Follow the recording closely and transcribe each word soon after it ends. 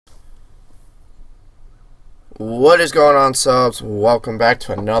What is going on, subs? Welcome back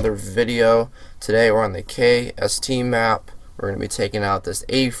to another video. Today we're on the KST map. We're going to be taking out this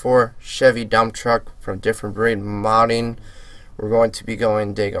 84 Chevy dump truck from Different Breed Modding. We're going to be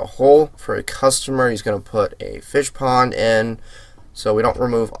going dig a hole for a customer. He's going to put a fish pond in, so we don't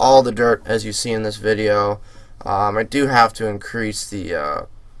remove all the dirt as you see in this video. I do have to increase the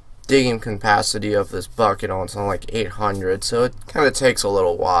digging capacity of this bucket. It's on like 800, so it kind of takes a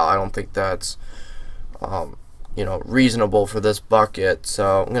little while. I don't think that's reasonable for this bucket,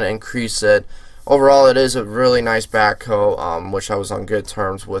 so I'm going to increase it. Overall, it is a really nice backhoe, which I was on good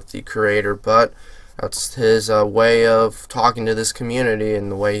terms with the creator, but that's his way of talking to this community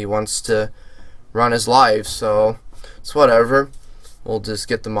and the way he wants to run his life, so it's whatever. We'll just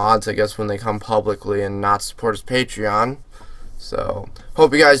get the mods, I guess, when they come publicly and not support his Patreon. So,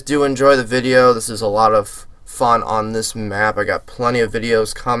 hope you guys do enjoy the video. This is a lot of fun on this map. I got plenty of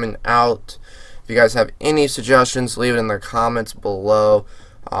videos coming out. If you guys have any suggestions, leave it in the comments below.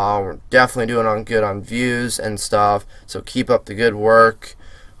 We're definitely doing good on views and stuff, so keep up the good work.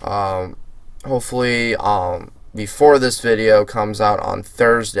 Hopefully, before this video comes out on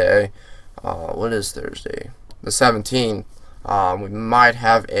Thursday, what is Thursday? The 17th, we might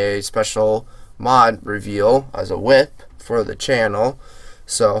have a special mod reveal as a whip for the channel.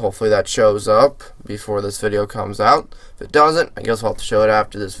 So hopefully that shows up before this video comes out. If it doesn't, I guess I'll have to show it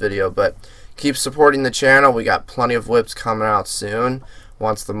after this video, but keep supporting the channel. We got plenty of whips coming out soon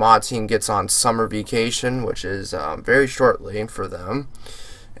once the mod team gets on summer vacation, which is very shortly for them.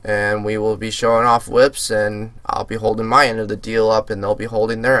 And we will be showing off whips, and I'll be holding my end of the deal up, and they'll be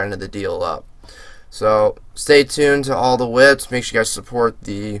holding their end of the deal up. So stay tuned to all the whips. Make sure you guys support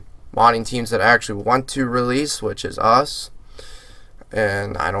the modding teams that actually want to release, which is us.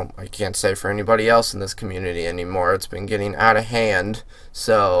 And I can't say for anybody else in this community anymore. It's been getting out of hand.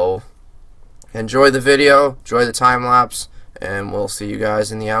 So enjoy the video, enjoy the time lapse, and we'll see you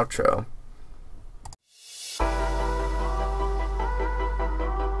guys in the outro.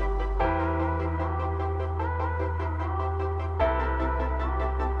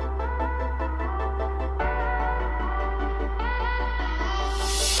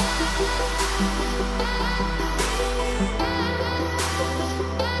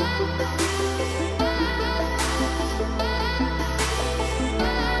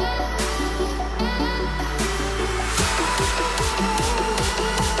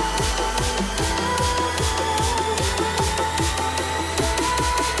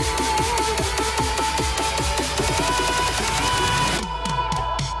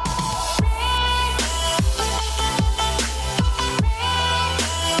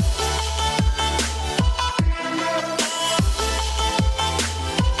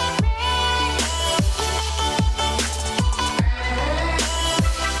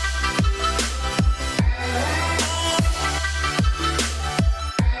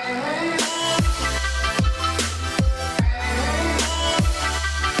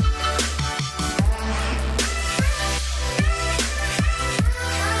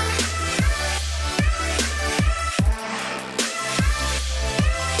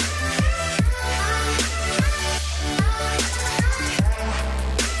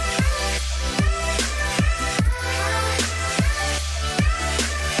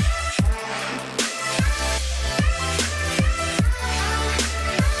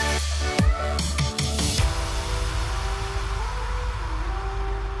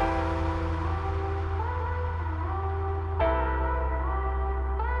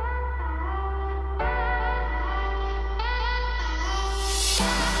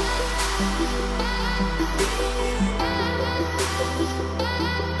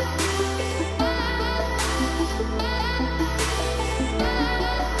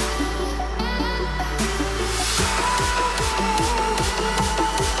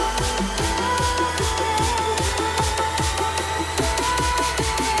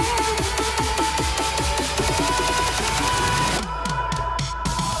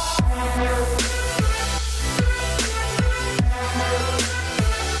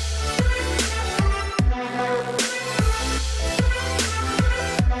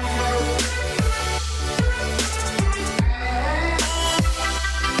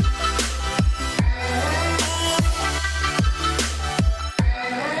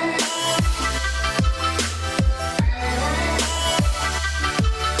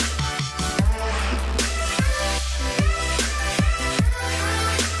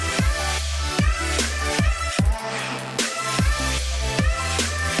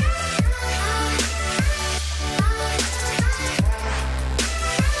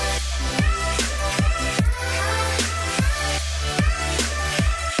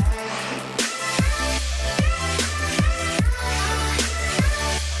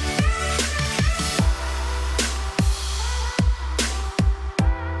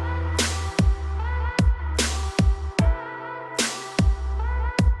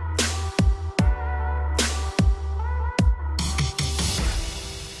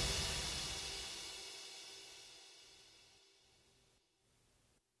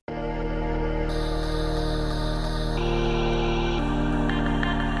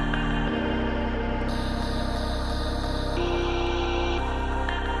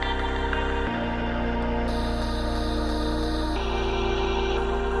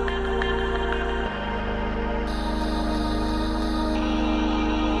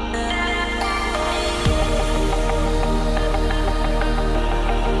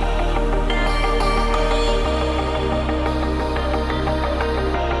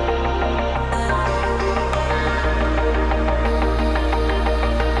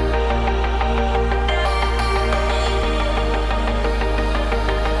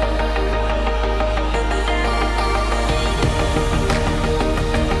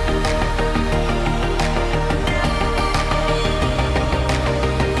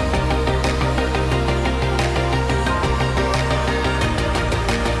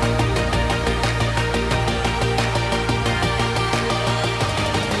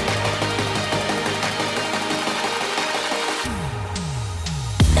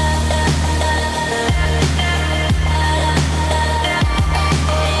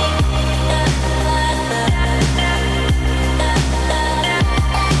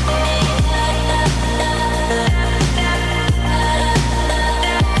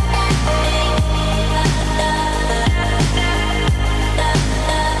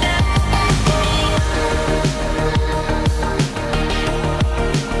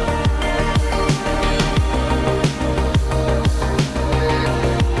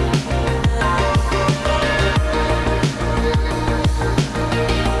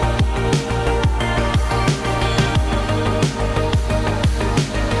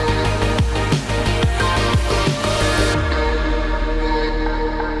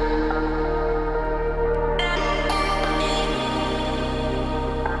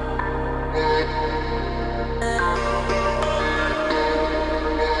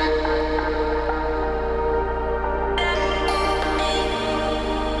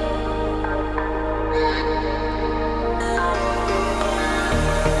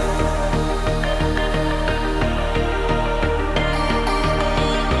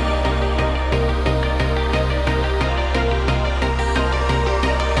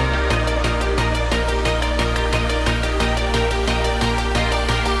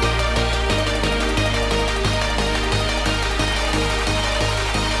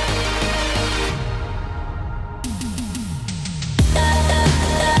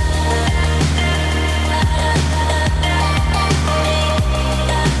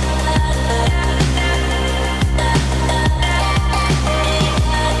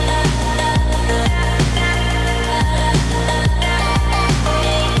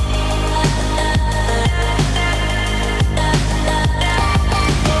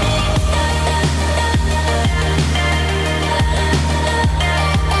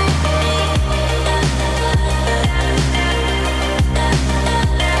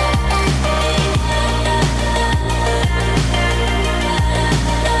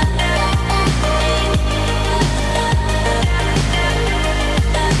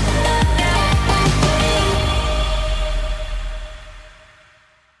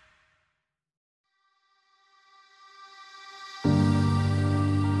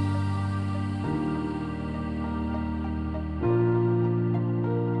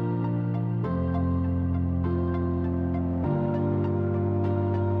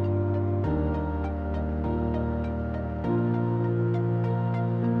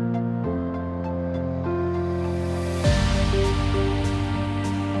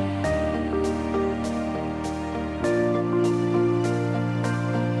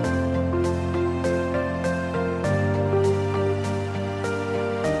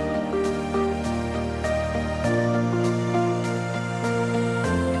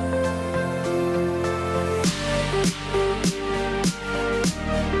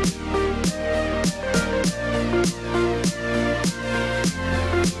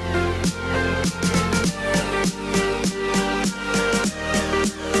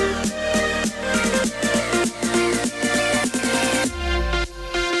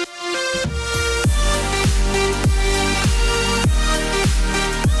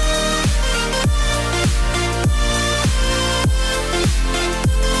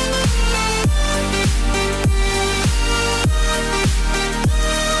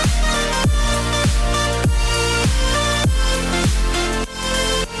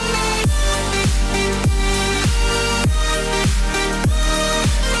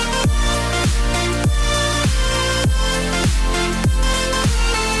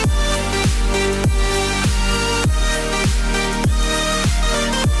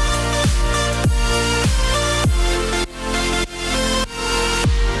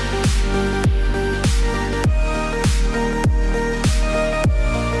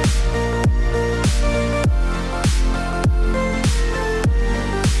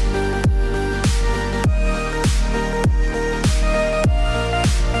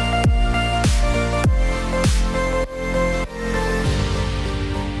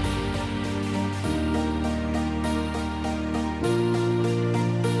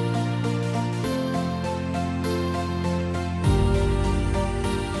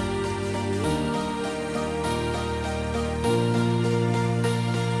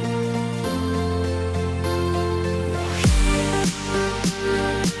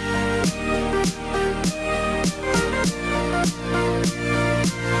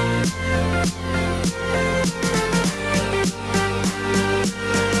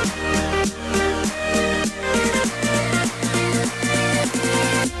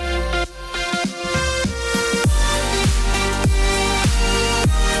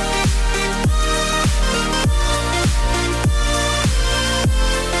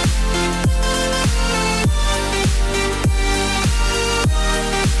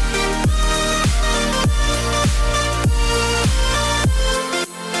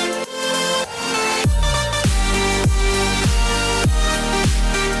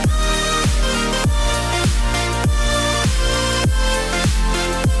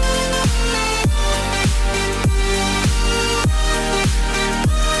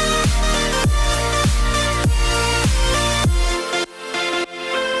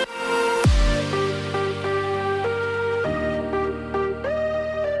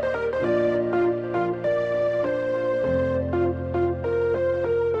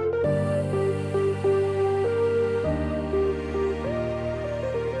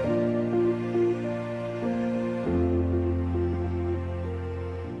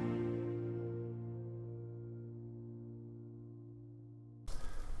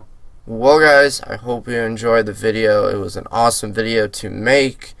 well guys, I hope you enjoyed the video. It was an awesome video to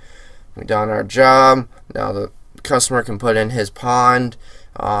make. We done our job. Now the customer can put in his pond.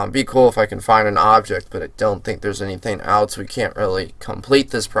 Be cool if I can find an object, but I don't think there's anything else. We can't really complete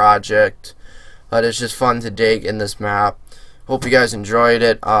this project, but it's just fun to dig in this map. Hope you guys enjoyed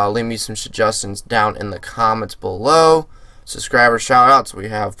it. Leave me some suggestions down in the comments below. Subscriber shout outs, we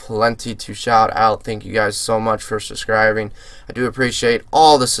have plenty to shout out. Thank you guys so much for subscribing. I do appreciate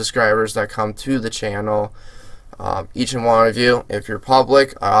all the subscribers that come to the channel. Each and one of you. If you're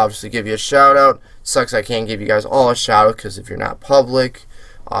public, I obviously give you a shout out. Sucks I can't give you guys all a shout out because if you're not public,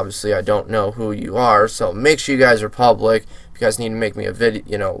 obviously I don't know who you are. So make sure you guys are public. If you guys need to make me a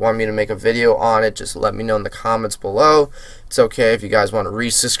video, want me to make a video on it, just let me know in the comments below. It's okay if you guys want to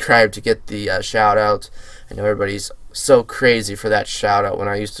resubscribe to get the shout outs. I know everybody's so crazy for that shout out. When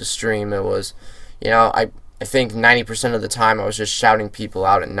I used to stream, it was, I think 90% of the time I was just shouting people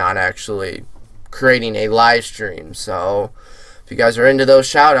out and not actually creating a live stream. So if you guys are into those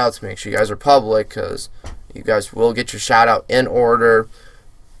shout outs, make sure you guys are public, because you guys will get your shout out in order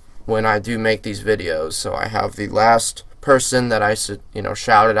when I do make these videos. So I have the last person that I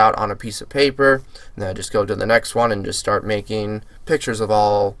shouted out on a piece of paper, and then I just go to the next one and just start making pictures of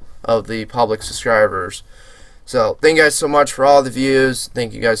all of the public subscribers. So thank you guys so much for all the views.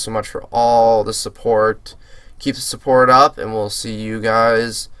 Thank you guys so much for all the support. Keep the support up, and we'll see you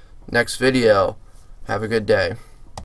guys next video. Have a good day.